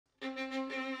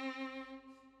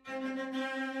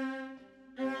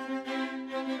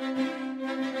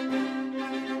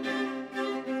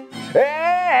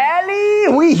Hey,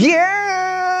 Ellie, we here!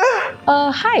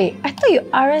 Hi. I thought you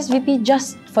RSVP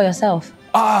just for yourself.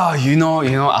 I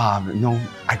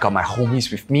got my homies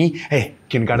with me. Hey,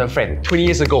 kindergarten friend. 20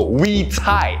 years ago, we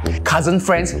tied. Cousin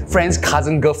friends,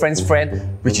 cousin girlfriend's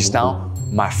friend, which is now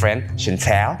my friend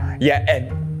Chantal. Yeah,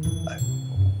 and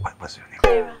what's your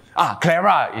name?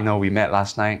 Clara. We met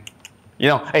last night.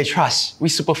 Hey, trust, we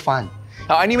super fun.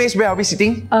 Anyways, where are we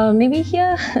sitting? Maybe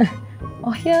here.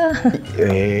 Or here.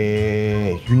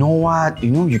 Hey, you know what?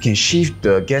 You can shift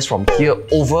the guests from here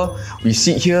over. We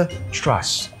sit here.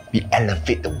 Trust. We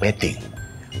elevate the wedding.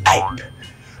 Hype.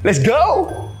 Let's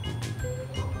go!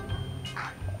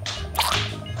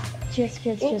 Cheers.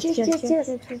 Hey,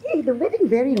 the wedding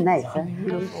very nice.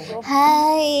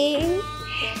 Hi.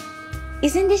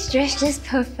 Isn't this dress just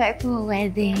perfect for a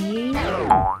wedding?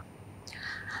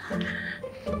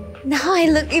 Now I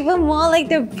look even more like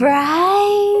the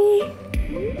bride.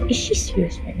 Is she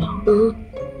serious right now?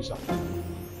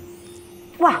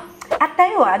 Wow, I tell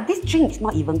you this drink is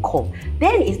not even cold.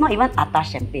 Then it's not even atas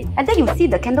champagne. And then you see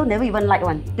the candle never even light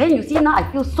one. Then you see now I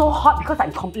feel so hot because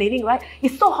I'm complaining, right?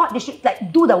 It's so hot, they should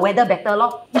do the weather better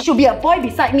lor. It should be a boy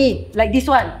beside me, like this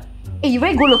one. Hey, you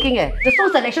very good looking eh. The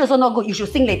song selection also not good. You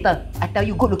should sing later. I tell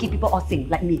you, good looking people all sing,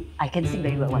 like me. I can sing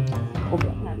very well one.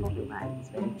 Okay, it's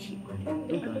very cheap.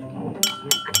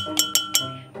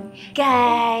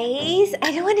 Guys,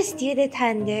 I don't want to steal the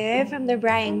thunder from the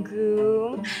bride and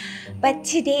groom, but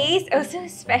today is also a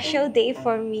special day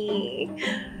for me.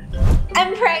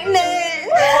 I'm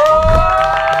pregnant!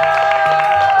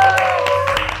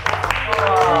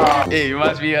 Hey, you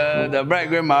must be the bride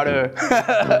grandmother.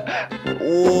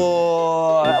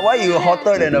 Whoa, why you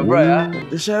hotter than the bride?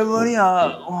 The ceremony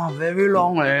very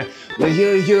long leh. The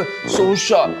here so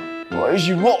short. Why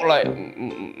she walk like?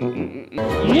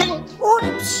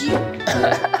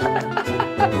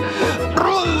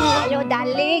 Hello,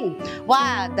 darling.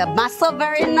 Wow, the muscle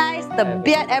very nice, the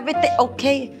beard, everything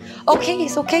okay. Okay,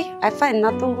 it's okay. I find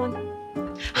another one.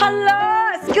 Hello,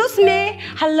 excuse me.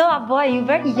 Hello, boy, you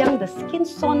very young. The skin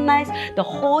so nice. The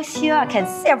holes here, I can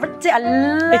see everything. I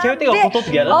love Hey, can we take a photo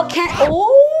together? Okay.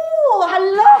 Oh,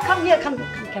 hello. Come here. Come.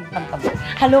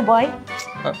 Hello, boy.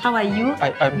 How are you?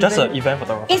 I'm just an event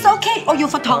photographer. It's okay. Oh, you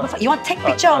photographer. You want to take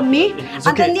picture of me? It's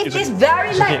okay. Underneath this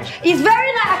very nice. It's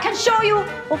very nice. I can show you.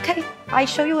 Okay. I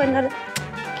show you another.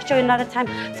 Show you another time.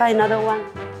 Find another one.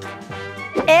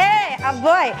 Hey,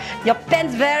 boy, your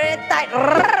pants very tight.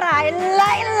 I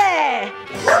like it.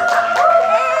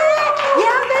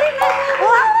 Yeah, very nice.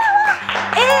 Wow.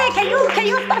 Hey, can you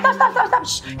stop.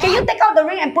 Shh. Can you take out the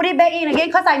ring and put it back in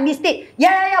again? Cause I missed it.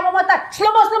 Yeah. One more time.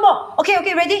 Slow mo.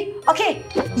 Okay, ready? Okay.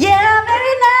 Yeah,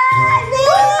 very nice.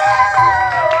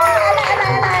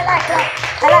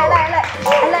 I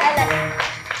like.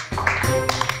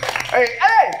 Hey,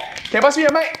 can you pass me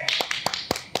a mic?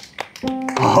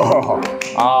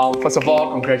 First of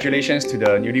all, congratulations to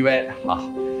the newlywed.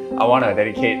 I want to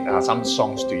dedicate some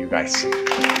songs to you guys.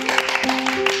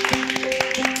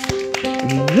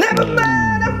 Never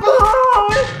mind a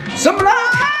boy, someone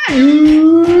like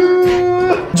you.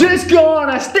 Just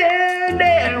gonna stand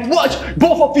there and watch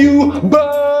both of you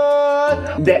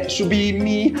burn. That should be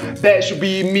me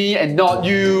and not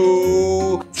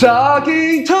you.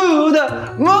 Talking to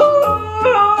the moon.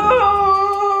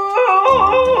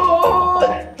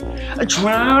 I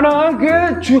try to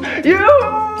get to you.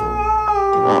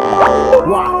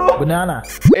 Wow, banana.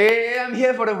 Hey, I'm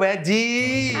here for the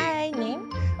wedding. Hi, name?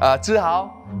 志豪.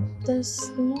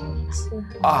 There's no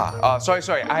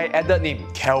Sorry. I added name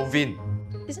Kelvin.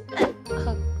 Isn't that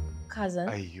her cousin?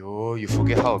 Aiyo, you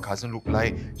forget how a cousin look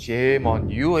like. Shame on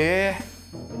you, eh?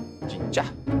 Jinja.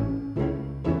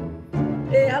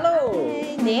 Hey, hello.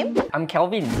 Hi, name? I'm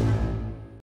Kelvin.